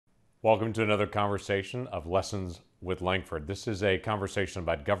Welcome to another conversation of Lessons with Lankford. This is a conversation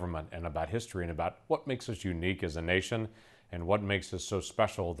about government and about history and about what makes us unique as a nation and what makes us so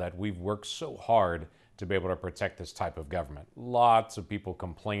special that we've worked so hard to be able to protect this type of government. Lots of people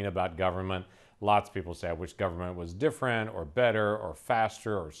complain about government. Lots of people say, I wish government was different or better or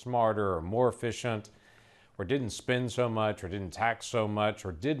faster or smarter or more efficient or didn't spend so much or didn't tax so much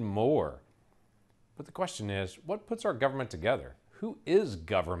or did more. But the question is, what puts our government together? Who is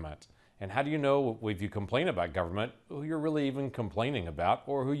government? And how do you know if you complain about government, who you're really even complaining about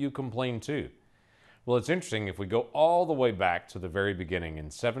or who you complain to? Well, it's interesting if we go all the way back to the very beginning in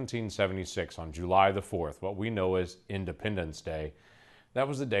 1776 on July the 4th, what we know as Independence Day. That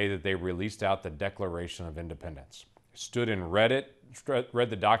was the day that they released out the Declaration of Independence. Stood and read it,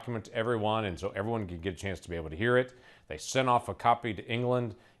 read the document to everyone, and so everyone could get a chance to be able to hear it. They sent off a copy to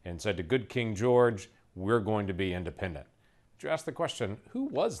England and said to good King George, we're going to be independent. But you ask the question, who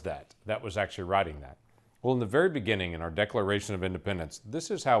was that was actually writing that? Well, in the very beginning in our Declaration of Independence, this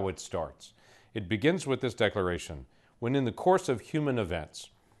is how it starts. It begins with this declaration: when in the course of human events,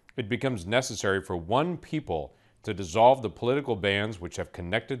 it becomes necessary for one people to dissolve the political bands which have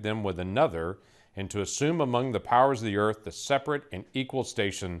connected them with another, and to assume among the powers of the earth the separate and equal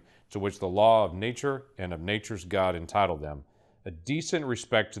station to which the law of nature and of nature's God entitled them, a decent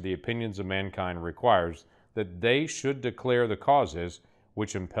respect to the opinions of mankind requires that they should declare the causes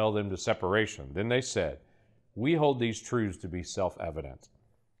which impel them to separation. Then they said, we hold these truths to be self-evident,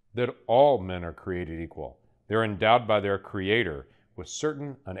 that all men are created equal. They're endowed by their Creator with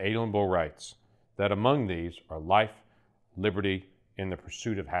certain unalienable rights, that among these are life, liberty, and the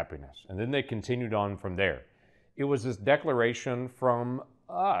pursuit of happiness. And then they continued on from there. It was this declaration from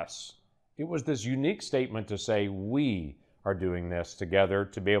us. It was this unique statement to say, we are doing this together,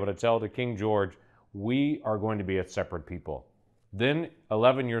 to be able to tell to King George, we are going to be a separate people. Then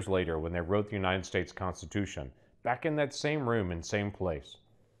 11 years later, when they wrote the United States Constitution, back in that same room and same place,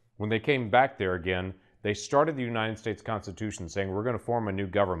 when they came back there again, they started the United States Constitution saying, we're going to form a new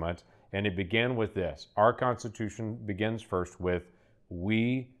government, and it began with this. Our Constitution begins first with,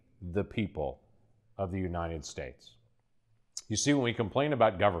 we the people of the United States. You see, when we complain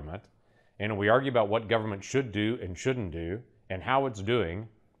about government, and we argue about what government should do and shouldn't do, and how it's doing,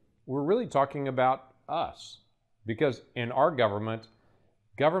 we're really talking about us. Because in our government,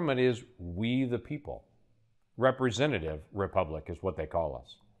 government is we the people. Representative republic is what they call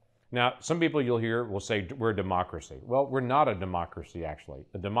us. Now, some people you'll hear will say we're a democracy. Well, we're not a democracy, actually.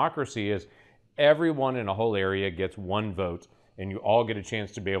 A democracy is everyone in a whole area gets one vote, and you all get a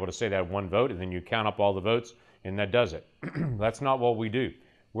chance to be able to say that one vote, and then you count up all the votes, and that does it. That's not what we do.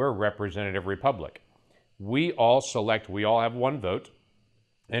 We're a representative republic. We all have one vote,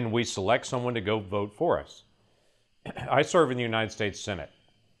 and we select someone to go vote for us. I serve in the United States Senate.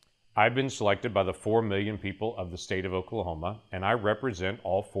 I've been selected by the 4 million people of the state of Oklahoma, and I represent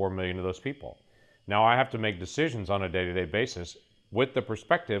all 4 million of those people. Now, I have to make decisions on a day-to-day basis with the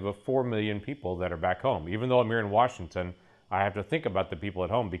perspective of 4 million people that are back home. Even though I'm here in Washington, I have to think about the people at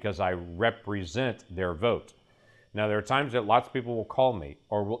home because I represent their vote. Now, there are times that lots of people will call me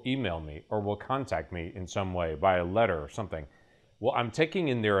or will email me or will contact me in some way by a letter or something. Well, I'm taking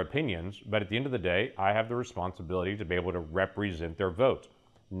in their opinions, but at the end of the day, I have the responsibility to be able to represent their vote.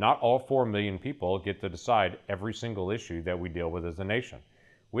 Not all 4 million people get to decide every single issue that we deal with as a nation.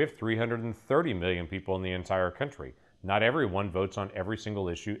 We have 330 million people in the entire country. Not everyone votes on every single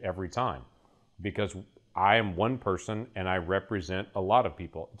issue every time, because I am one person and I represent a lot of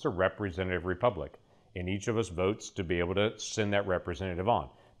people. It's a representative republic, and each of us votes to be able to send that representative on.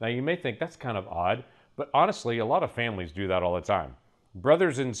 Now, you may think that's kind of odd, but honestly, a lot of families do that all the time.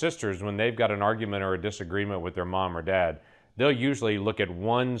 Brothers and sisters, when they've got an argument or a disagreement with their mom or dad, they'll usually look at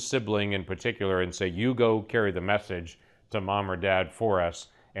one sibling in particular and say, you go carry the message to mom or dad for us,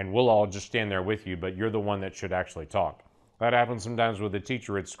 and we'll all just stand there with you, but you're the one that should actually talk. That happens sometimes with a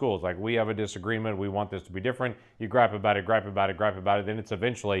teacher at school. It's like, we have a disagreement, we want this to be different. You gripe about it, then it's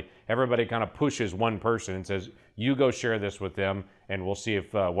eventually, everybody kind of pushes one person and says, you go share this with them, and we'll see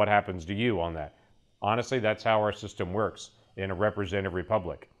if what happens to you on that. Honestly, that's how our system works in a representative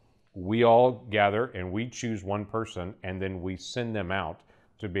republic. We all gather and we choose one person, and then we send them out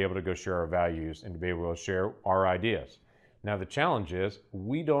to be able to go share our values and to be able to share our ideas. Now, the challenge is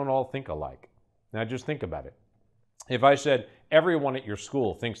we don't all think alike. Now, just think about it. If I said everyone at your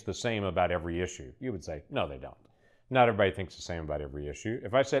school thinks the same about every issue, you would say, no, they don't. Not everybody thinks the same about every issue.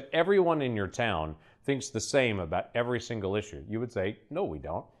 If I said everyone in your town thinks the same about every single issue, you would say, no, we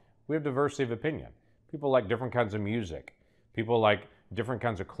don't. We have diversity of opinion. People like different kinds of music. People like different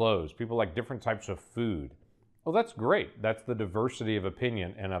kinds of clothes. People like different types of food. Well, that's great. That's the diversity of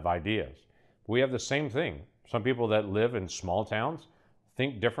opinion and of ideas. We have the same thing. Some people that live in small towns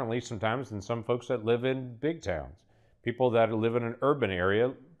think differently sometimes than some folks that live in big towns. People that live in an urban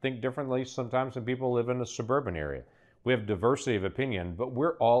area think differently sometimes than people who live in a suburban area. We have diversity of opinion, but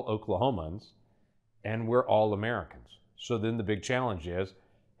we're all Oklahomans and we're all Americans. So then the big challenge is,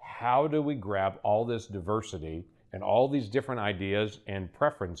 how do we grab all this diversity and all these different ideas and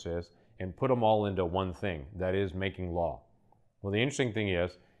preferences and put them all into one thing, that is making law? Well, the interesting thing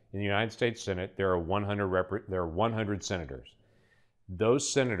is, in the United States Senate, there are 100 senators.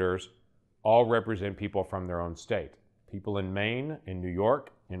 Those senators all represent people from their own state. People in Maine, in New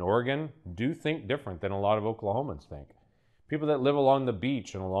York, in Oregon do think different than a lot of Oklahomans think. People that live along the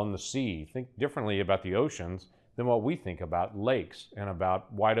beach and along the sea think differently about the oceans than what we think about lakes and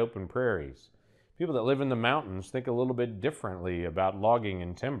about wide open prairies. People that live in the mountains think a little bit differently about logging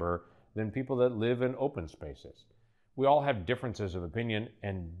and timber than people that live in open spaces. We all have differences of opinion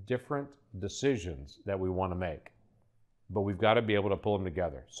and different decisions that we want to make, but we've got to be able to pull them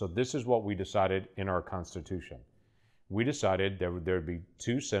together. So this is what we decided in our Constitution. We decided there'd be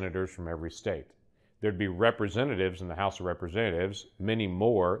 2 senators from every state. There'd be representatives in the House of Representatives, many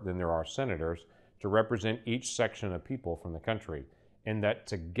more than there are senators, to represent each section of people from the country, and that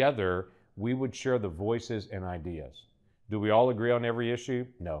together we would share the voices and ideas. Do we all agree on every issue?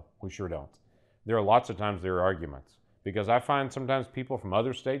 No, we sure don't. There are lots of times there are arguments, because I find sometimes people from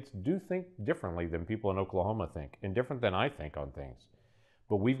other states do think differently than people in Oklahoma think, and different than I think on things.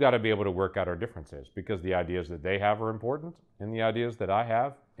 But we've got to be able to work out our differences, because the ideas that they have are important, and the ideas that I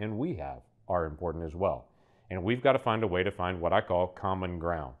have and we have are important as well. And we've got to find a way to find what I call common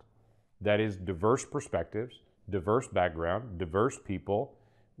ground. That is diverse perspectives, diverse background, diverse people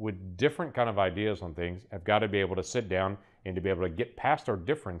with different kind of ideas on things have got to be able to sit down and to be able to get past our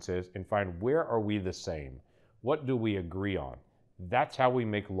differences and find, where are we the same? What do we agree on? That's how we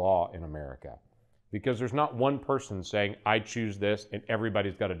make law in America. Because there's not one person saying, I choose this and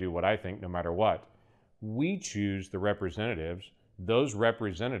everybody's got to do what I think no matter what. We choose the representatives. Those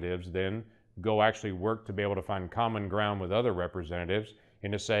representatives then go actually work to be able to find common ground with other representatives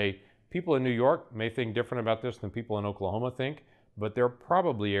and to say, people in New York may think different about this than people in Oklahoma think, but there are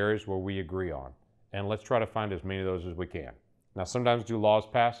probably areas where we agree on. And let's try to find as many of those as we can. Now, sometimes do laws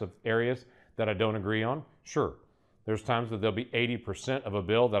pass of areas that I don't agree on? Sure. There's times that there'll be 80% of a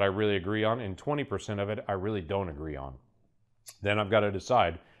bill that I really agree on, and 20% of it I really don't agree on. Then I've got to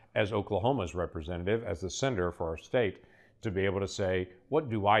decide, as Oklahoma's representative, as the senator for our state, to be able to say, what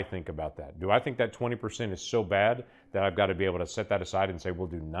do I think about that? Do I think that 20% is so bad that I've got to be able to set that aside and say, we'll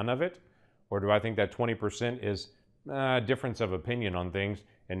do none of it? Or do I think that 20% is a difference of opinion on things,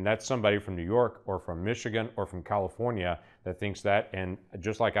 and that's somebody from New York or from Michigan or from California that thinks that, and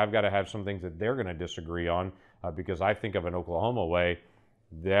just like I've got to have some things that they're going to disagree on because I think of an Oklahoma way,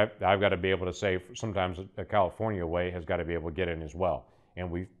 that I've got to be able to say sometimes a California way has got to be able to get in as well. And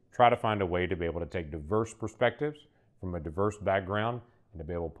we try to find a way to be able to take diverse perspectives from a diverse background and to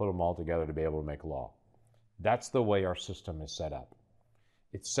be able to put them all together to be able to make law. That's the way our system is set up.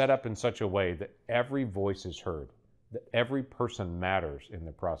 It's set up in such a way that every voice is heard, that every person matters in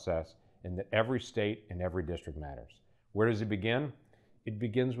the process, and that every state and every district matters. Where does it begin? It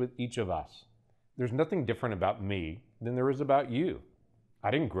begins with each of us. There's nothing different about me than there is about you. I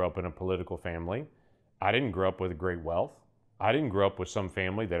didn't grow up in a political family. I didn't grow up with great wealth. I didn't grow up with some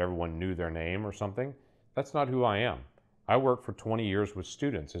family that everyone knew their name or something. That's not who I am. I worked for 20 years with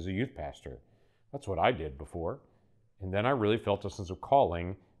students as a youth pastor. That's what I did before. And then I really felt a sense of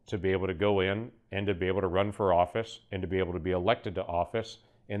calling to be able to go in and to be able to run for office and to be able to be elected to office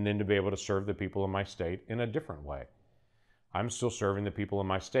and then to be able to serve the people in my state in a different way. I'm still serving the people in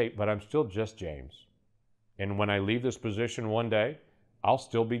my state, but I'm still just James. And when I leave this position one day, I'll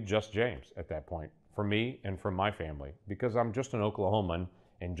still be just James at that point for me and for my family, because I'm just an Oklahoman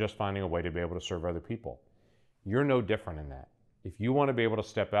and just finding a way to be able to serve other people. You're no different in that. If you want to be able to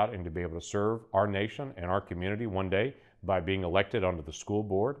step out and to be able to serve our nation and our community one day by being elected onto the school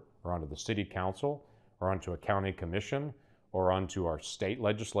board or onto the city council or onto a county commission or onto our state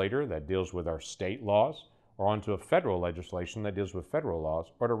legislature that deals with our state laws or onto a federal legislation that deals with federal laws,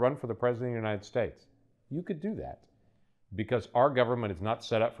 or to run for the President of the United States, you could do that. Because our government is not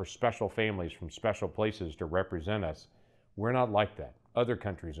set up for special families from special places to represent us. We're not like that. Other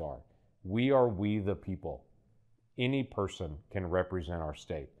countries are. We are we the people. Any person can represent our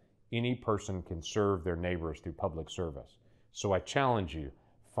state. Any person can serve their neighbors through public service. So I challenge you,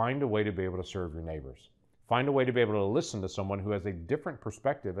 find a way to be able to serve your neighbors. Find a way to be able to listen to someone who has a different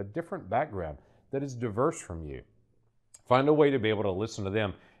perspective, a different background that is diverse from you. Find a way to be able to listen to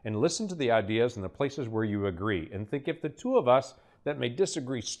them and listen to the ideas and the places where you agree, and think if the two of us that may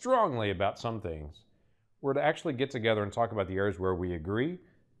disagree strongly about some things were to actually get together and talk about the areas where we agree,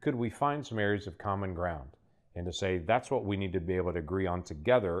 could we find some areas of common ground? And to say that's what we need to be able to agree on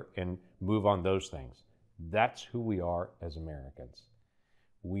together and move on those things. That's who we are as Americans.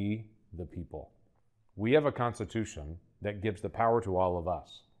 We, the people. We have a Constitution that gives the power to all of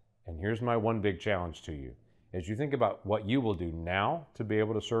us. And here's my one big challenge to you. As you think about what you will do now to be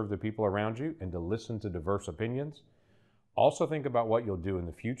able to serve the people around you and to listen to diverse opinions, also think about what you'll do in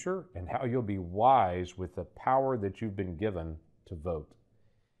the future and how you'll be wise with the power that you've been given to vote.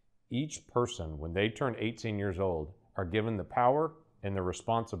 Each person, when they turn 18 years old, are given the power and the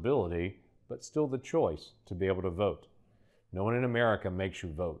responsibility, but still the choice to be able to vote. No one in America makes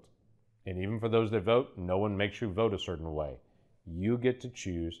you vote. And even for those that vote, no one makes you vote a certain way. You get to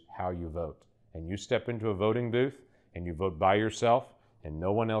choose how you vote. And you step into a voting booth and you vote by yourself and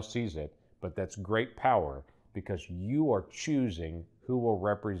no one else sees it. But that's great power because you are choosing who will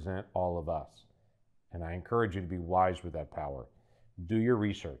represent all of us. And I encourage you to be wise with that power. Do your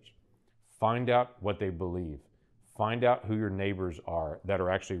research. Find out what they believe. Find out who your neighbors are that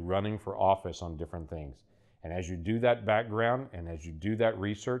are actually running for office on different things. And as you do that background and as you do that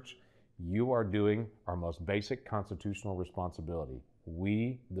research, you are doing our most basic constitutional responsibility.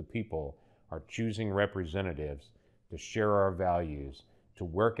 We, the people, are choosing representatives to share our values, to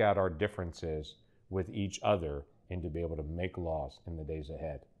work out our differences with each other, and to be able to make laws in the days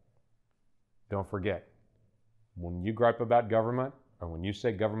ahead. Don't forget, when you gripe about government, or when you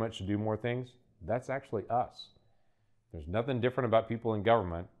say government should do more things, that's actually us. There's nothing different about people in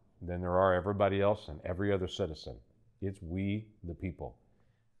government than there are everybody else and every other citizen. It's we, the people.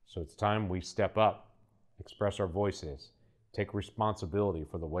 So it's time we step up, express our voices, take responsibility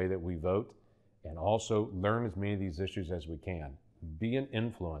for the way that we vote, and also learn as many of these issues as we can. Be an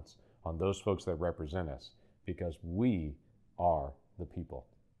influence on those folks that represent us, because we are the people.